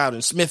C.J. Stroud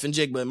and Smith and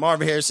Jigba and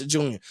Marvin Harrison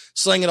Jr.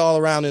 sling it all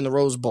around in the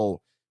Rose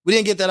Bowl. We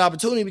didn't get that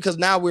opportunity because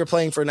now we're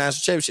playing for a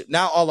national championship.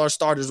 Now all our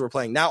starters were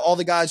playing. Now all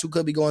the guys who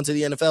could be going to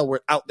the NFL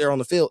were out there on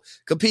the field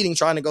competing,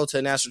 trying to go to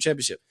a national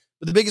championship.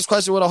 But the biggest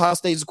question with Ohio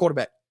State is the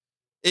quarterback.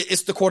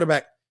 It's the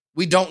quarterback.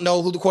 We don't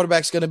know who the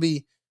quarterback's going to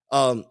be.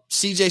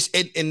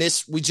 CJ, in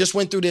this, we just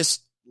went through this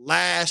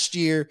last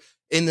year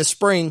in the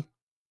spring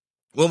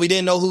when we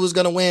didn't know who was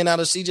going to win out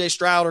of CJ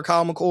Stroud or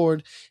Kyle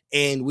McCord.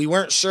 And we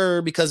weren't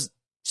sure because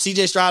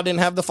CJ Stroud didn't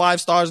have the 5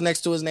 stars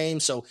next to his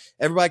name. So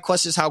everybody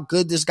questions how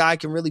good this guy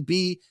can really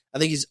be. I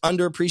think he's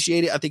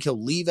underappreciated. I think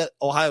he'll leave at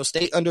Ohio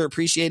State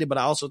underappreciated, but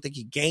I also think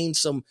he gained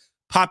some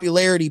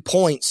popularity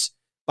points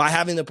by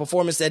having the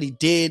performance that he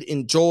did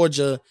in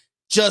Georgia.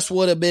 Just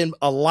would have been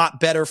a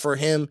lot better for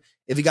him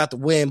if he got the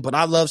win. But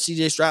I love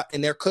CJ Stroud,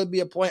 and there could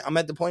be a point. I'm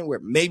at the point where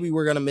maybe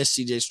we're going to miss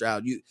CJ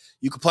Stroud.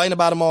 You complain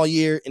about him all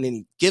year, and then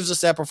he gives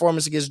us that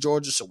performance against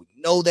Georgia, so we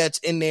know that's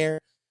in there.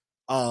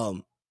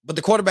 But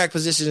the quarterback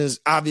position is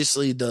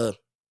obviously the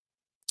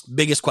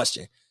biggest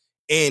question.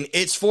 And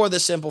it's for the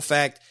simple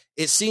fact,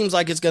 it seems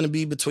like it's going to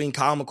be between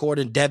Kyle McCord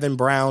and Devin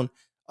Brown.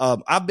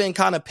 I've been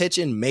kind of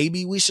pitching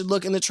maybe we should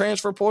look in the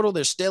transfer portal.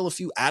 There's still a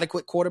few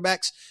adequate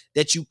quarterbacks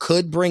that you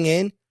could bring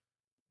in.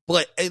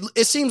 But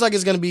it seems like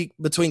it's going to be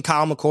between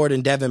Kyle McCord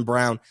and Devin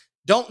Brown.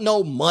 Don't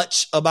know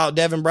much about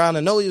Devin Brown.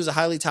 I know he was a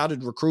highly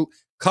touted recruit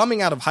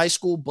coming out of high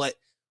school, but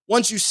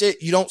once you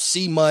sit, you don't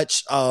see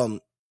much.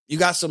 You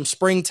got some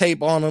spring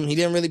tape on him. He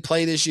didn't really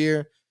play this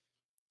year.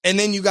 And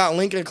then you got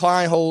Lincoln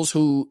Kleinholz,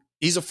 who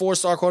he's a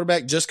 4-star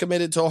quarterback, just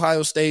committed to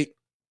Ohio State,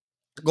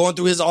 going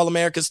through his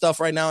All-American stuff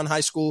right now in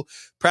high school,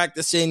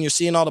 practicing. You're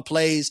seeing all the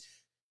plays.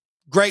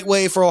 Great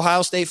way for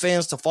Ohio State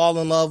fans to fall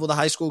in love with a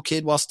high school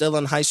kid while still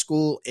in high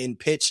school and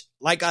pitch.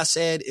 Like I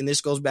said, and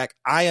this goes back,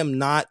 I am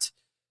not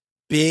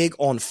big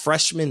on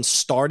freshmen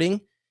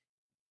starting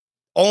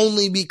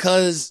only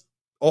because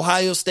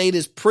Ohio State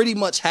has pretty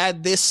much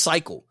had this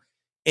cycle.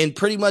 And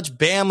pretty much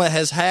Bama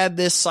has had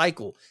this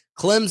cycle.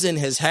 Clemson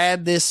has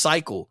had this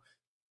cycle.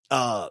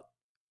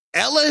 LSU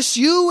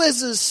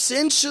has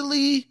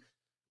essentially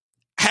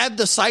had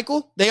the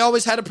cycle. They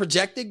always had a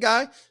projected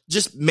guy.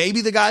 Just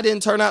maybe the guy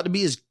didn't turn out to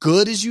be as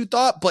good as you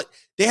thought, but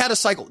they had a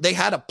cycle. They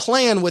had a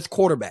plan with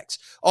quarterbacks.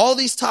 All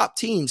these top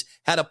teams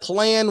had a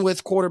plan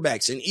with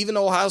quarterbacks. And even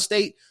Ohio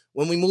State,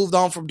 when we moved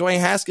on from Dwayne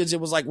Haskins, it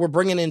was like, we're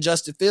bringing in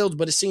Justin Fields,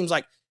 but it seems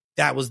like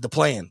that was the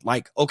plan.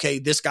 Like, okay,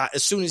 this guy,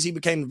 as soon as he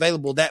became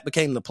available, that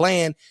became the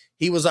plan.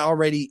 He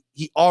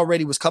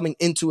already was coming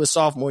into his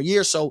sophomore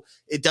year, so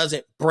it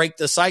doesn't break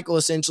the cycle.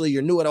 Essentially,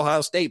 you're new at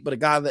Ohio State, but a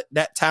guy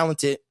that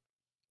talented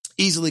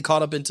easily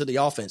caught up into the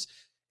offense.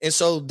 And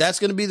so that's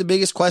going to be the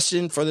biggest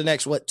question for the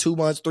next, 2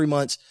 months, 3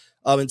 months,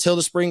 until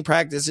the spring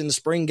practice in the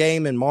spring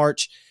game in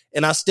March.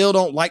 And I still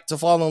don't like to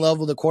fall in love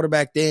with a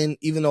quarterback then,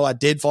 even though I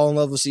did fall in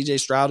love with CJ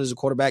Stroud as a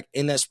quarterback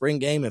in that spring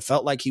game and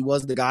felt like he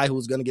was the guy who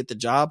was going to get the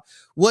job,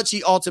 which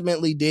he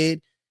ultimately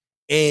did.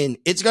 And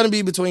it's going to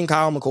be between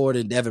Kyle McCord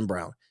and Devin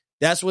Brown.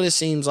 That's what it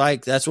seems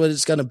like. That's what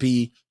it's going to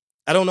be.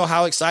 I don't know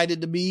how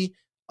excited to be.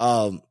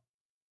 The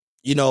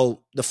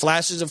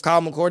flashes of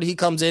Kyle McCord, he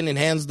comes in and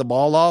hands the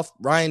ball off.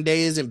 Ryan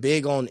Day isn't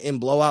big on in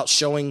blowouts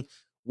showing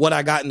what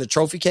I got in the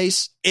trophy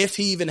case, if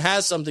he even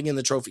has something in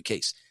the trophy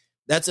case.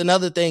 That's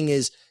another thing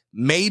is,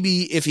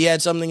 maybe if he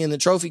had something in the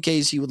trophy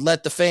case, he would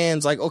let the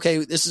fans like,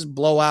 okay, this is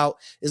blowout.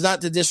 It's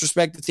not to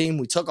disrespect the team.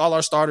 We took all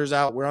our starters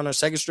out. We're on our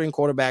second string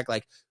quarterback.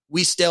 Like,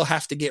 we still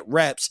have to get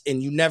reps,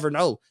 and you never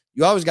know.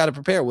 You always got to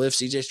prepare. What if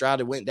CJ Stroud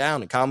had went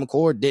down and Kyle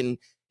McCord didn't?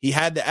 He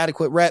had the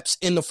adequate reps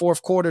in the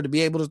fourth quarter to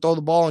be able to throw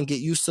the ball and get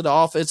used to the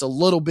offense a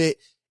little bit,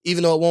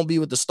 even though it won't be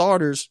with the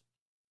starters.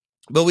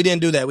 But we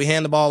didn't do that. We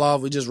hand the ball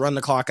off. We just run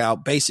the clock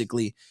out,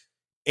 basically.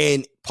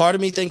 And part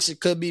of me thinks it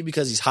could be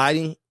because he's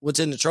hiding what's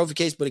in the trophy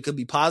case, but it could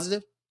be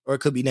positive or it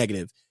could be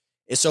negative.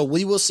 And so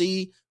we will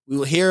see We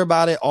will hear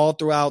about it all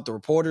throughout. The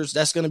reporters,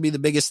 that's going to be the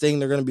biggest thing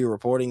they're going to be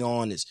reporting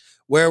on is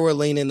where we're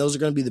leaning. Those are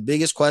going to be the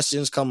biggest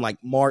questions come like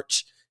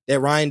March that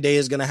Ryan Day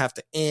is going to have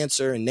to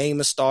answer and name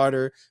a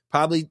starter,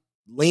 probably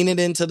lean it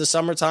into the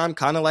summertime,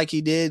 kind of like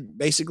he did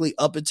basically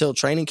up until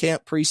training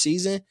camp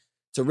preseason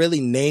to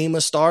really name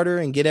a starter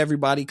and get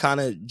everybody kind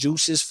of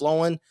juices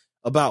flowing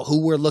about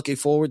who we're looking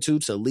forward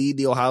to lead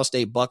the Ohio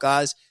State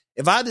Buckeyes.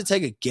 If I had to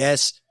take a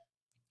guess,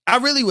 I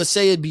really would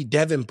say it'd be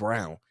Devin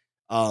Brown.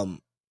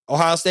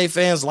 Ohio State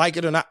fans like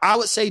it or not, I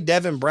would say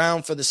Devin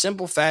Brown for the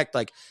simple fact,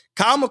 like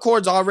Kyle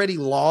McCord's already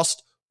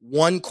lost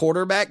one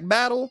quarterback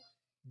battle.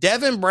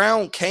 Devin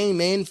Brown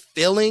came in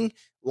feeling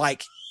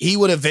like he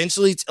would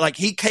eventually, like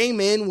he came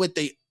in with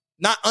the,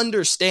 not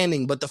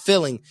understanding, but the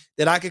feeling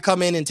that I could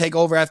come in and take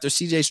over after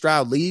CJ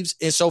Stroud leaves.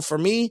 And so for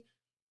me,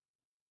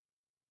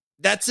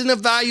 that's an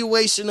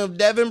evaluation of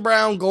Devin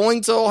Brown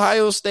going to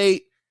Ohio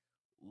State,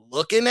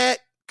 looking at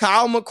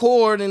Kyle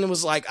McCord, and it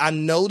was like, I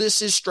know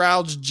this is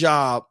Stroud's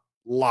job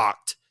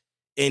locked,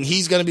 and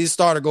he's going to be the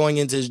starter going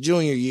into his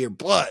junior year,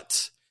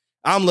 but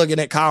I'm looking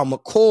at Kyle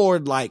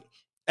McCord like,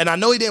 and I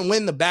know he didn't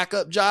win the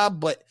backup job,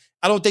 but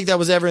I don't think that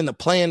was ever in the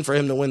plan for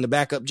him to win the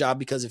backup job,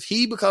 because if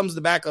he becomes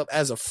the backup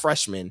as a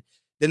freshman,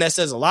 then that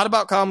says a lot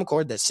about Kyle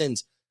McCord. That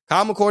sends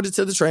Kyle McCord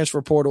into the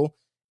transfer portal,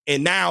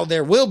 and now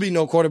there will be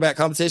no quarterback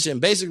competition.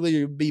 Basically,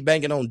 you'd be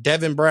banking on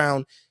Devin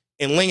Brown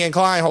and Lincoln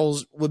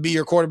Kleinholz would be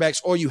your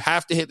quarterbacks, or you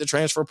have to hit the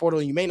transfer portal,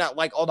 and you may not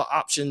like all the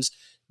options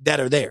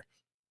that are there.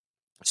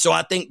 So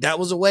I think that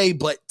was a way,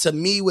 but to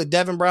me, with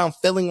Devin Brown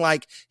feeling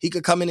like he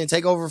could come in and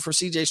take over for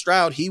CJ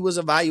Stroud, he was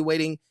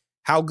evaluating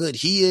how good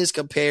he is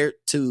compared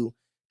to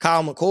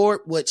Kyle McCord,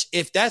 which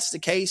if that's the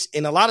case,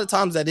 and a lot of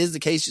times that is the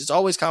case, it's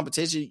always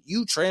competition.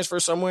 You transfer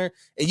somewhere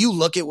and you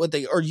look at what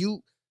they, or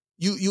you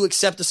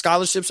accept a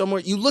scholarship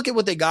somewhere, you look at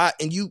what they got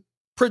and you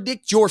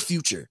predict your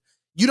future.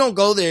 You don't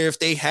go there if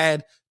they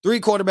had 3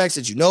 quarterbacks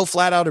that you know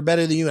flat out are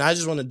better than you, and I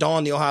just want to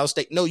don the Ohio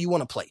State. No, you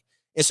want to play.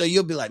 And so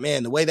you'll be like,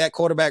 man, the way that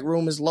quarterback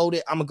room is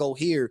loaded, I'm going to go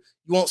here.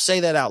 You won't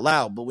say that out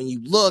loud, but when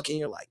you look and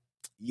you're like,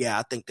 yeah,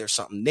 I think there's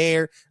something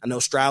there. I know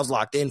Stroud's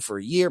locked in for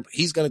a year, but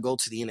he's going to go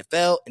to the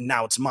NFL, and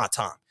now it's my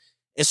time.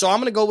 And so I'm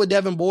going to go with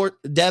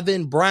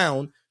Devin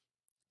Brown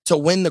to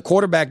win the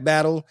quarterback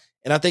battle,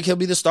 and I think he'll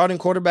be the starting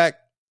quarterback,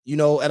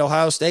 at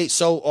Ohio State.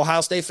 So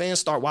Ohio State fans,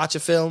 start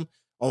watching film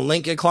on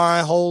Lincoln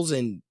Kleinholz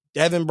and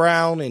Devin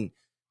Brown and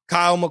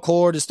Kyle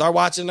McCord, and start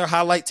watching their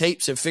highlight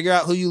tapes and figure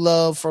out who you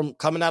love from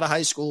coming out of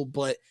high school.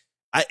 But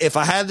if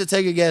I had to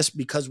take a guess,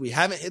 because we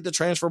haven't hit the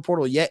transfer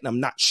portal yet, and I'm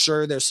not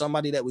sure there's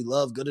somebody that we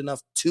love good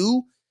enough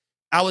to,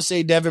 I would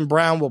say Devin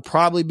Brown will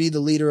probably be the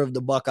leader of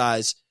the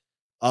Buckeyes.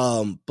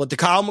 But the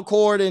Kyle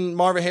McCord and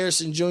Marvin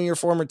Harrison Jr.,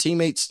 former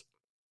teammates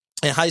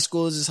in high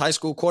school, is his high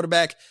school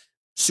quarterback,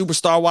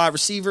 superstar wide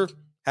receiver,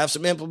 have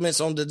some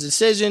implements on the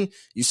decision.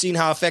 You've seen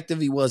how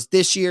effective he was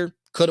this year.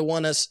 Could have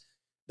won us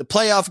the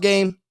playoff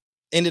game.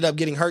 Ended up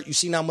getting hurt. You've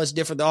seen how much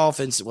different the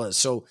offense was.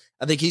 So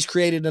I think he's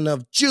created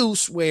enough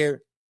juice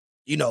where,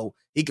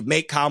 he could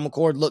make Kyle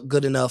McCord look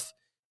good enough.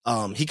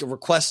 He could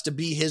request to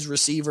be his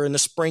receiver in the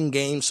spring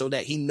game so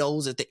that he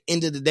knows at the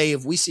end of the day,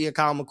 if we see a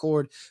Kyle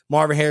McCord,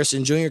 Marvin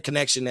Harrison Jr.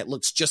 connection that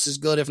looks just as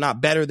good, if not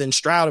better than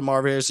Stroud and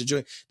Marvin Harrison Jr.,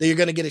 then you're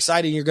going to get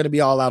excited and you're going to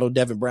be all out on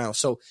Devin Brown.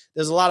 So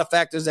there's a lot of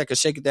factors that could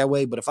shake it that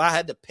way. But if I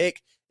had to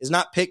pick, it's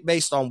not pick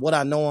based on what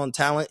I know on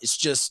talent. It's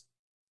just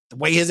the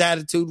way his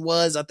attitude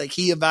was. I think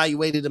he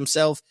evaluated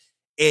himself.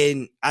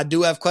 And I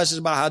do have questions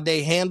about how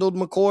they handled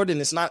McCord,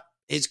 and it's not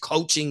his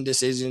coaching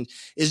decision.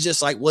 It's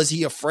just like, was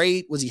he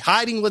afraid? Was he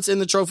hiding what's in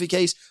the trophy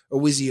case, or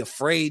was he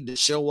afraid to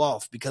show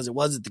off because it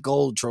wasn't the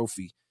gold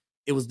trophy?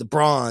 It was the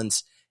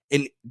bronze,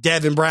 and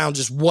Devin Brown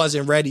just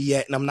wasn't ready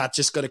yet. And I'm not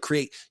just going to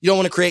you don't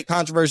want to create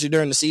controversy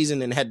during the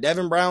season. And had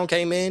Devin Brown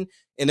came in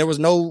and there was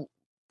no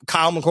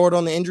Kyle McCord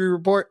on the injury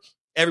report,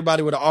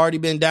 everybody would have already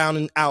been down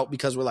and out,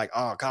 because we're like,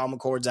 oh, Kyle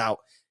McCord's out.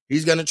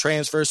 He's going to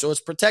transfer. So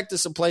it's protected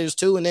some players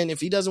too. And then if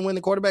he doesn't win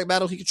the quarterback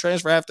battle, he can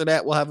transfer after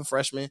that. We'll have a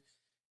freshman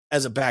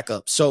as a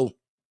backup. So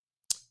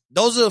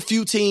those are a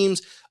few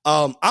teams.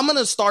 I'm going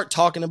to start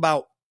talking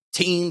about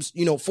teams,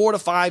 4 to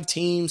 5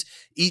 teams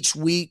each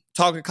week,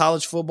 talking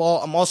college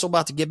football. I'm also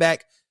about to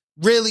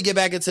really get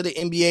back into the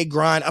NBA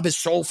grind. I've been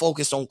so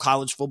focused on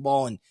college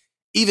football, and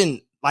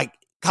even like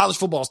college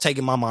football is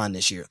taking my mind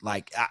this year.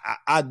 Like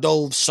I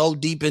dove so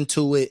deep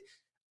into it,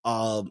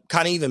 kind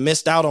of even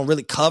missed out on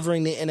really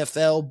covering the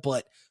NFL,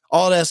 but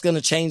all that's going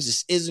to change.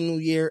 This is a new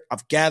year.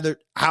 I've gathered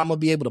how I'm going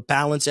to be able to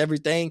balance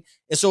everything.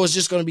 And so it's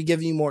just going to be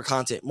giving you more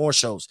content, more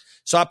shows.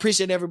 So I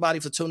appreciate everybody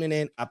for tuning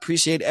in. I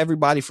appreciate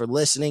everybody for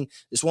listening.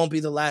 This won't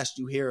be the last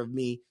you hear of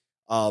me.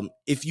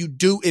 If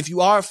you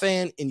are a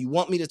fan and you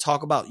want me to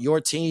talk about your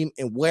team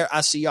and where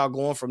I see y'all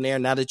going from there,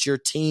 now that your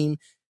team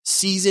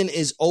season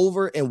is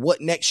over and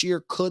what next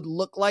year could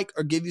look like,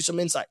 or give you some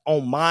insight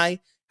on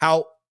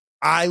how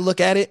I look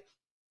at it,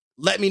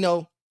 let me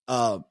know.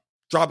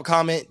 Drop a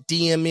comment,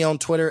 DM me on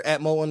Twitter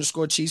at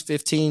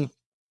Mo_Chiefs15.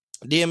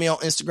 DM me on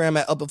Instagram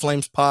at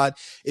UpperFlamesPod.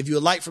 If you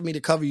would like for me to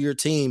cover your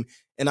team,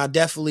 and I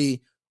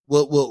definitely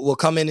we'll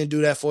come in and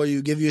do that for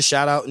you, give you a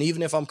shout out. And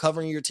even if I'm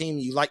covering your team,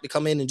 you like to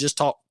come in and just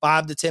talk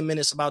 5 to 10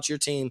 minutes about your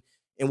team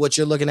and what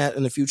you're looking at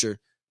in the future,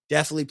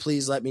 definitely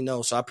please let me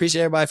know. So I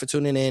appreciate everybody for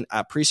tuning in. I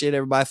appreciate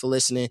everybody for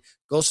listening.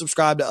 Go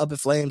subscribe to Up in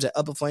Flames at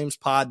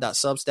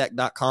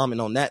upinflamespod.substack.com.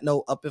 And on that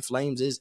note, Up in Flames is